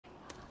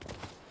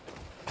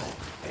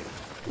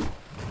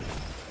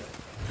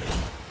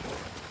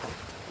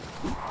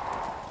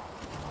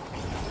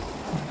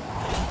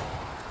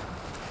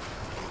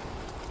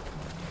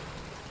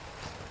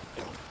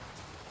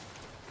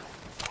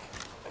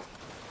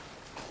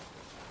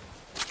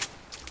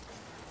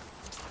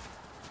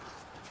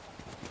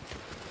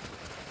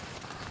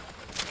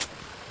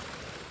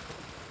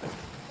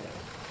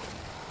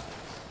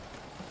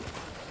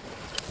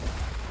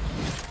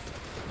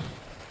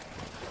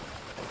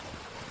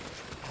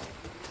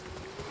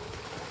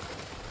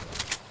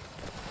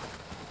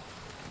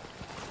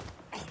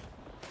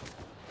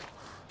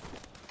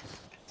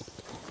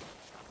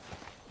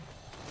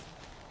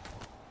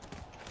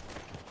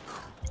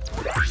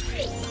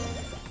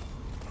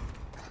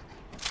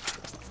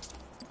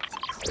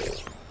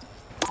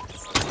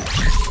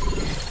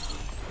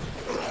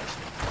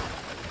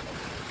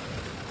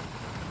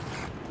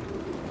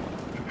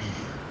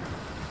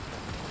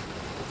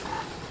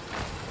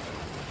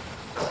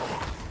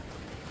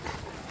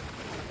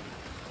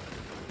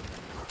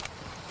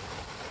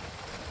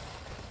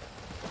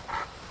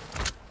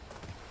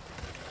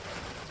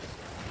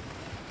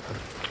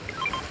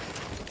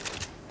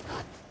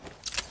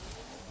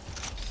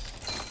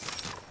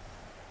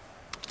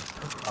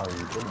are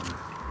you doing?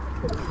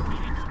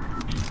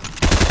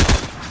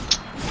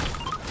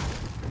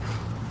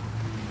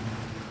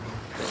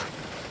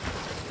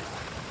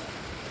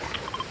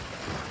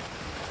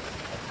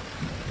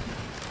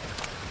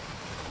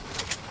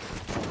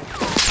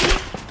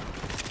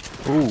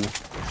 Ooh.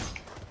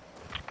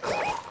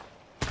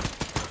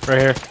 Right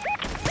here.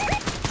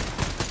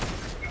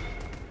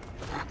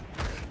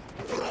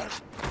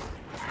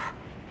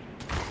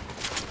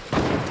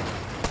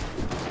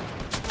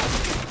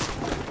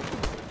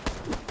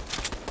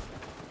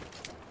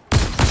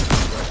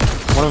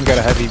 One of them got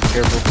a heavy, be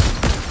careful.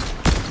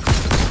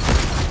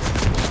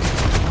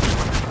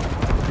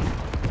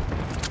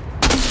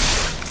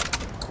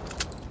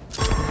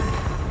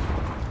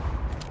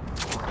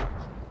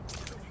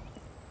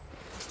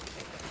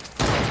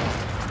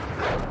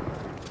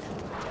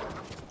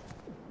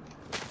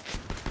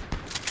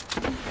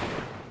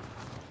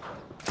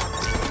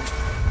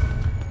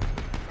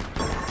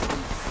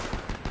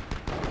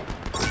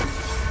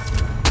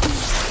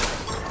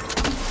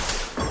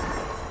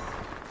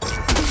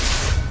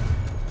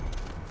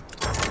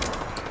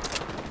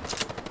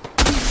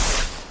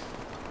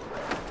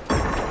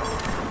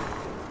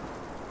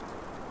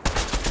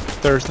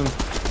 Thurston.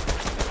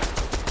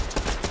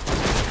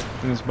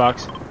 In this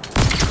box.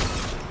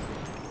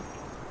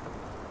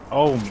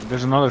 Oh,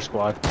 there's another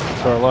squad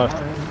to our left.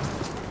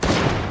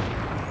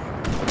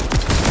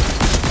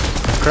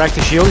 Cracked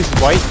the shield, he's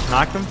white,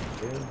 knocked him.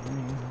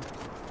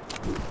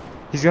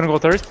 He's gonna go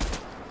thirst.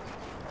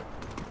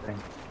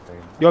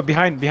 Yo,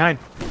 behind,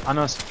 on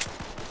us.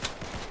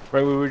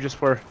 Right where we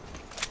just were.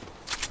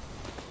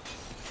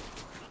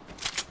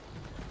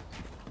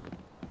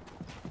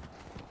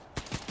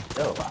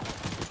 Yo.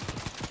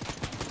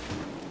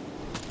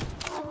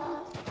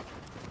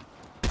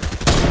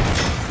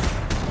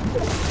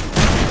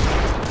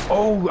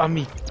 Oh, on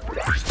me.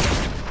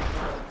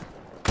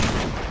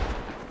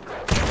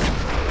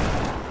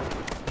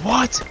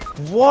 What?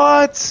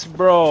 What?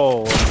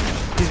 Bro.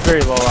 He's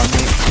very low on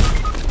me.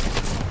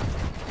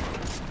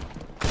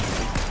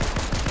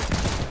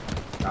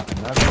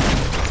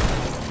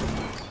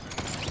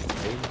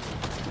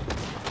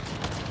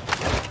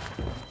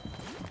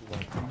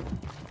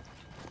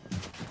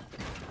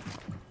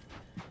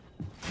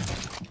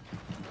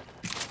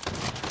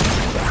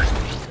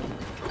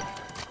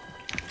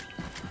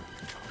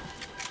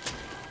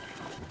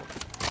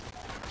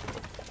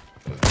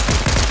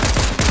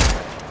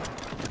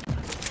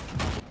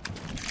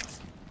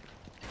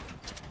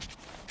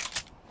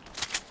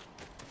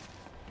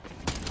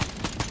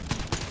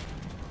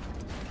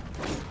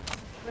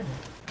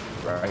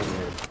 Right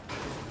here.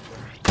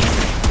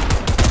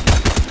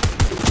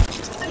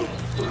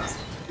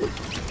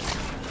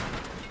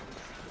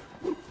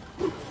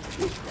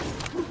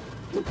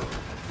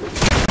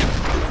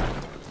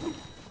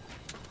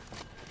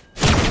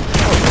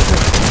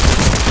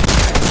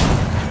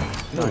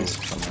 Nice.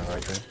 Something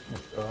right there.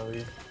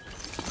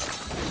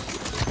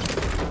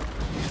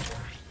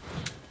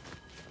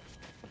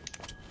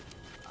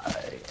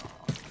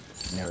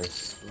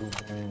 Nearest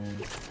moving.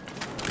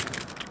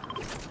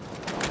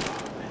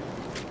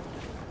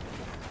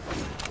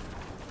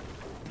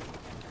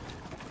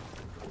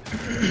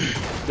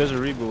 There's a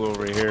reboot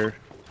over here.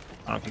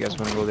 I don't know if you guys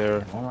want to go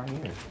there. One right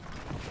here.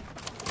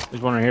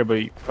 There's one right here, but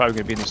you're probably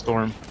gonna be in the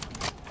storm.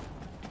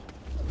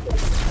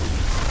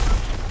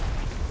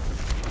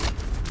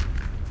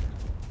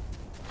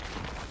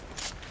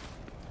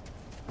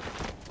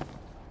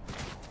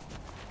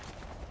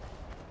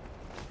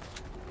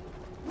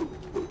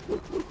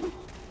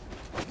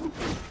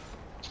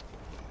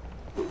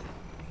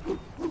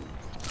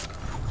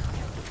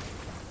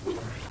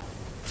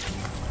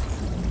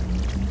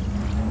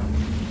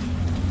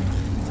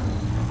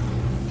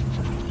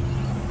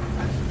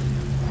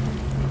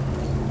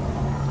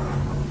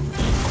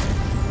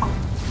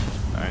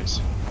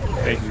 Nice.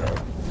 Thank you.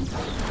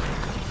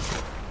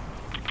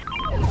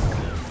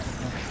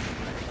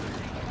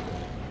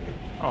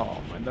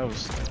 Oh man,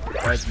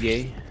 that's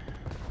gay.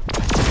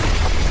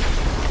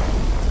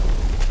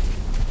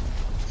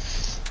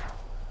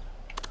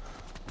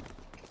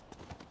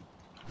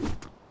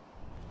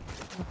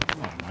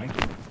 Oh my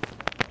God.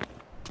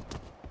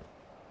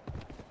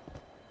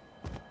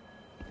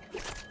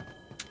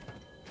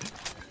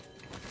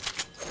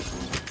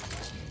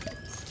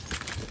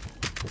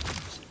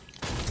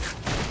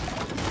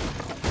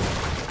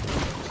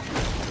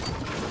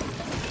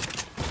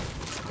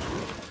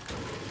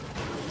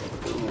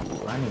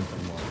 I need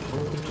some more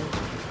food.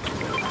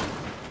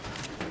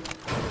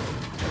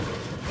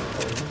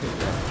 Oh, look at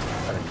that.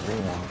 Got a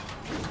green one.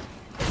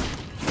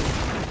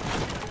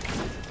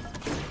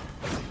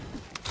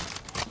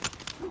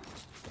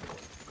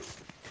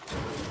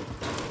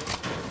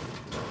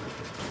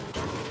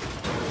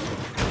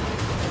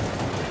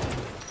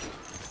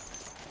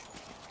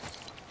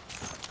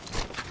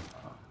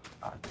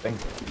 I think.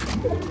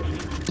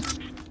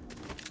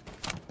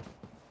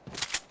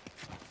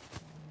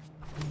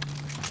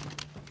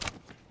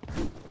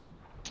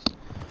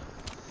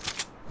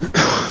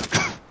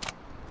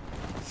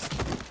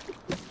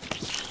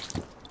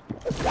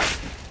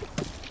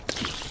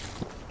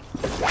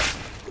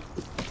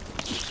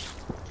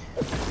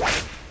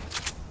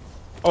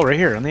 Oh, right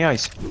here on the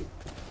ice.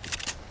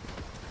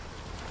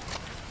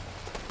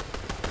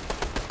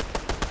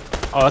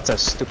 Oh, that's a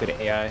stupid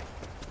AI.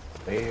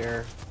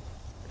 There.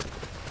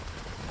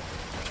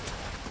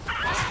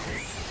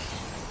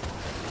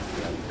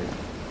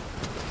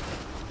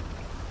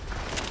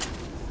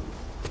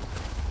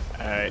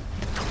 Alright.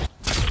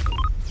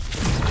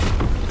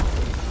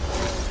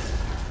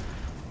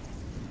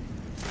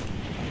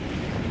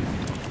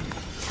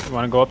 You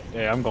wanna go up?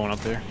 Yeah, I'm going up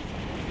there.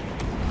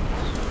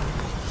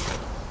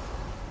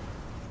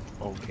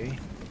 Okay.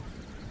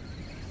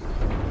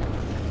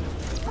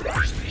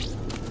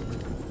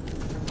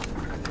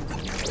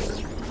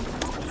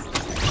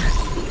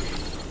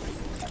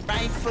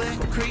 Right foot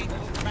creep,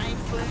 right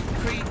foot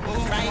creep,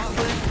 right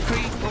foot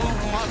creep,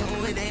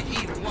 walking with that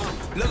heat.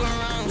 Look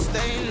around,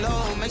 stay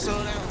low, make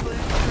sure that foot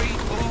creep,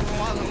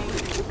 walking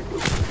with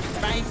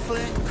it. Right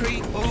foot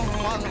creep,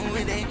 walking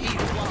with that heat.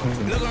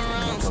 Look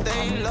around,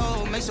 stay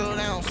low, make sure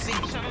they don't see.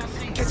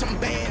 Catch them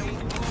bad,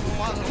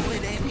 walking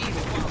with that heat.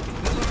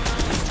 Look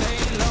around, stay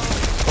low.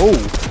 Oh!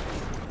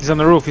 He's on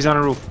the roof, he's on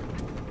the roof.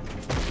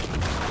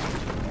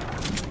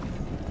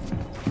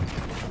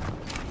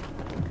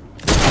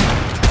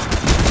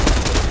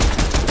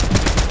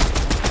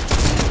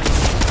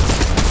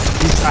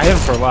 I hit him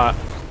for a lot.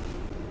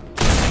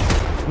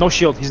 No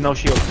shield, he's no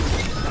shield.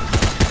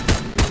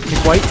 He's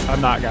white? I'm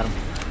not, got him.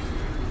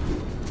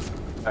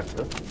 That's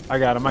good. I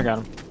got him, I got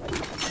him.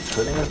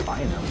 Couldn't even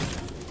find him.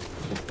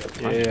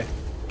 Yeah.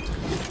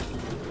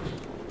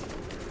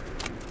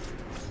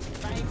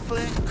 Right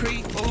foot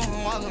creep,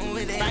 walking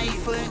with that. Right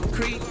foot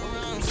creep,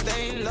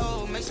 stay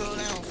low, make sure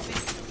they don't see.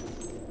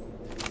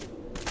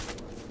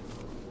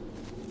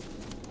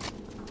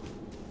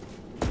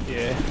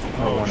 Yeah.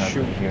 Oh, Oh,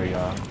 shoot. Here,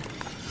 y'all.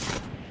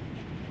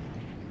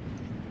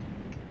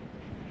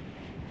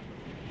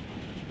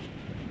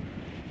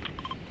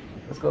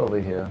 Let's go over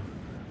here.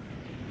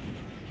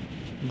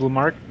 Blue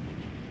mark?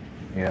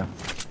 Yeah.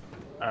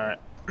 Alright.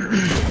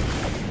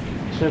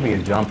 Should be a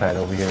jump pad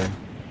over here.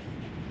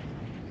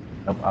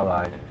 Nope, I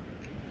lied.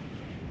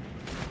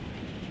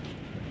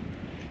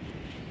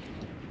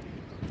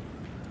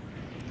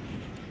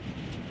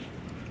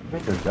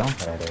 Where's the jump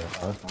pad at?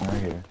 Oh, it's one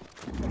right here.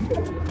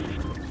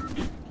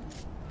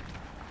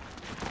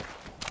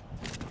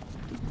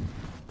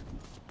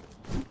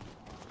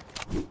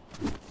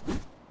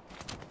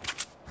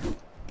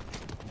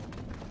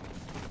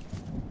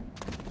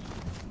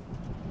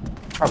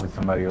 Probably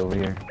somebody over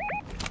here.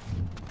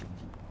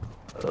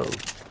 Oh,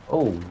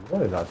 oh,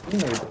 what is our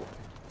teammate doing?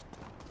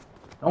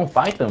 Don't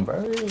fight them,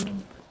 bro. They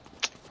ain't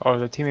Oh,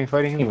 is the teammate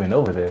fighting him? even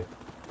over there.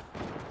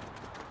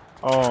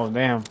 Oh,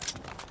 damn.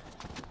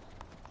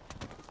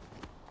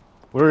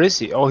 Where is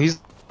he? Oh, he's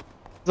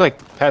like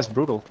past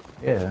brutal.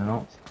 Yeah,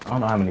 I don't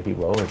know how many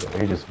people are over there.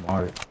 They're just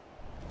smart.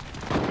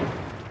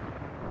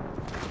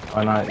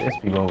 Why not? There's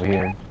people over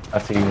here. I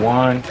see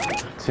 1,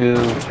 2,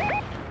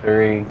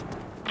 3,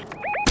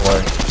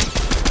 4.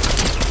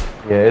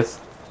 Yes.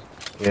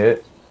 Yeah.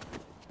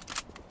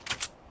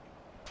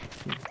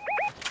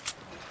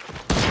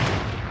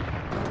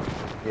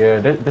 Yeah,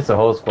 this a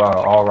whole squad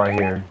all right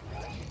here.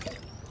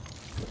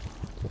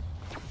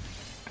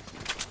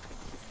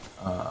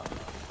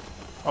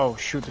 Oh,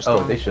 shoot, there's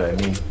Oh, they should at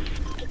me.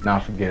 Nah,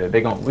 forget it.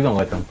 We gonna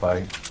let them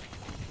fight.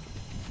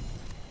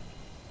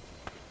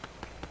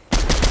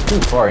 Too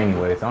far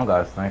anyway, so I don't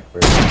got a sniper.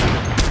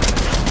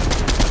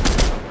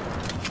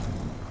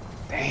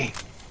 Dang.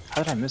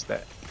 How did I miss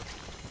that?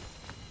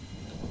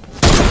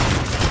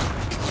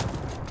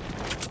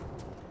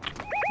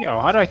 Yo,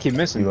 how do I keep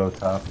missing? You up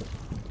top.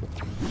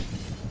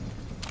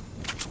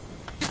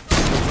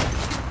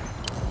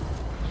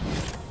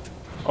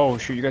 Oh,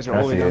 shoot, you guys are I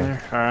all the way see down it.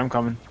 there? Alright, I'm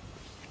coming.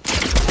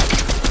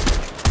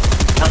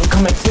 I'm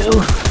coming too.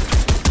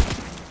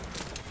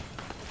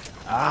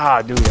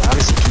 Ah, dude, how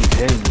does he keep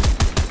hitting me?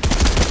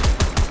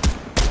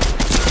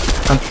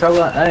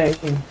 Controller A.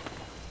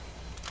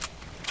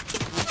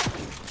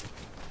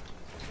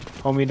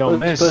 Homie, don't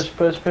miss.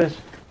 Push.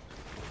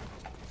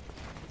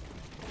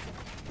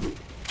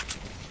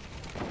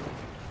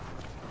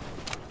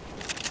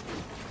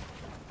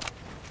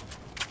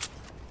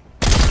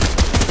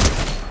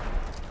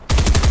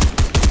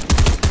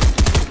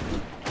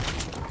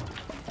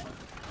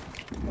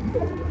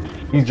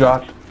 He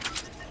dropped.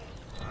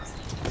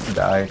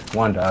 Died.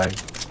 One died.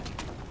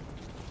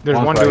 There's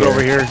One's one right dude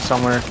over here. here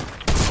somewhere.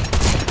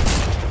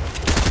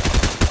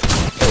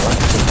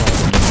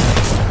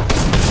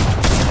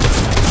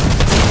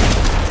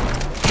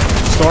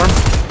 Storm,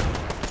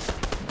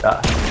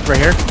 Die. right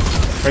here,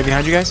 right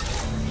behind you guys.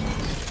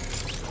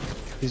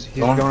 He's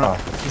Storm? going up.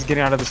 Oh. He's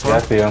getting out of the storm. Yeah,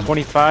 I see him.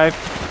 25.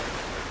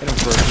 Hit him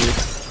for a few.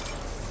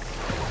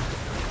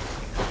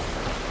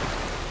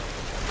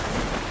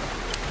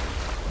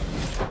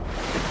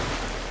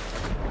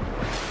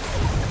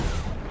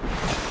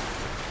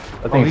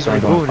 I think he's he's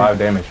only doing rebooting. 5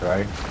 damage,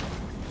 right?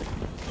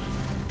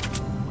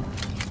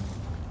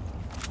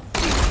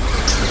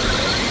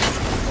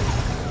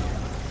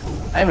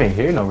 I didn't even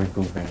hear no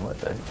reboot, man. What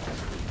the?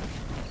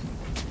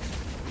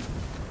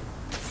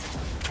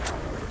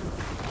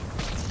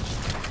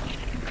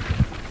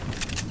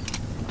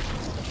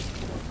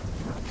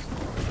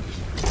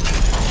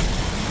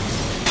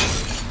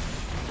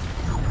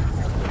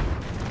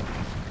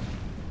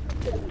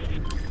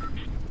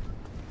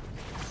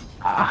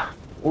 Ah,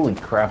 holy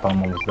crap! I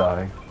almost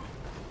died.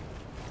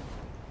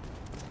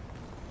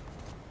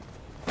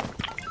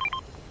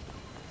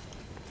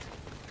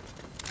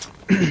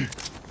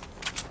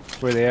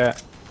 Where they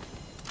at?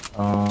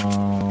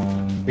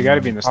 They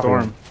gotta be in the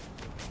probably- storm.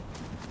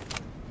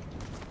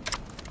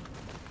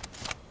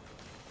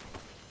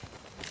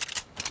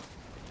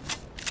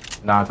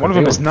 Nah, One of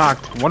them is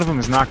knocked. One of them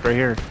is knocked right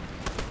here.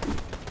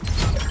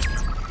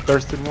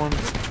 Thirsted one.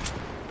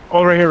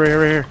 Oh, right here, right here,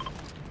 right here.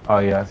 Oh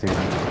yeah, I see him.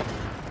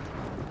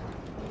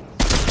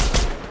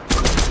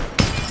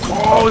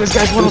 Oh, this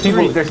guy's one of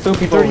three. There's two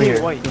people over 38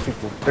 here. white. Two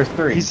people. There's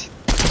three.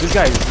 This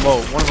guy is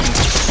low. One of them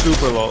is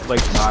super low.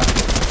 Like Nah,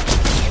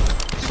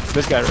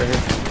 this guy right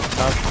here.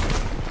 Top.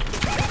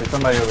 there's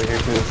somebody over here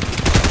too.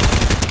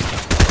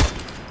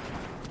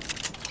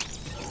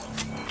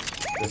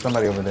 There's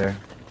somebody over there.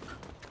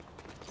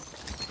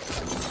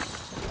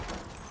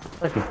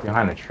 Looks like he's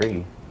behind a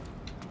tree.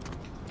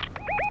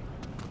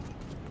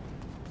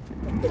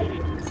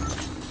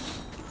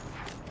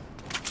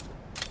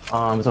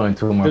 There's only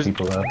two more There's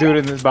people left. dude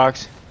in this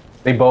box.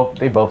 They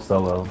both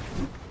solo.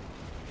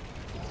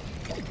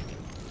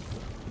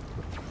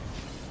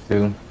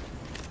 Two.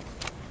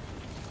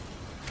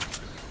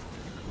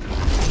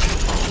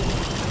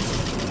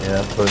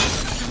 Yeah, push.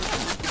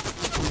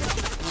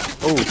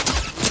 Oh,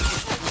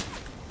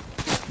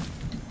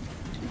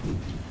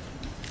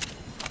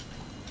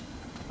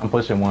 I'm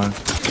pushing one.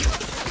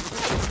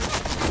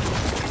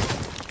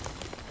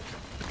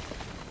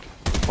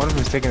 one of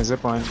them is taking a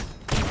zip line.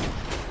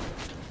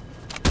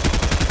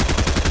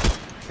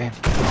 Damn.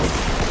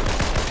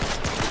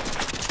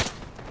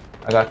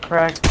 I got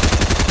cracked.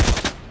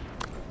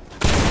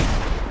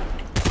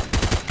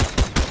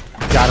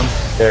 Got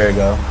him. There you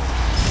go.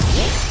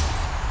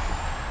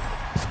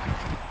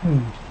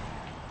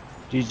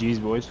 GG's,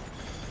 boys.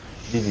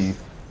 GG's.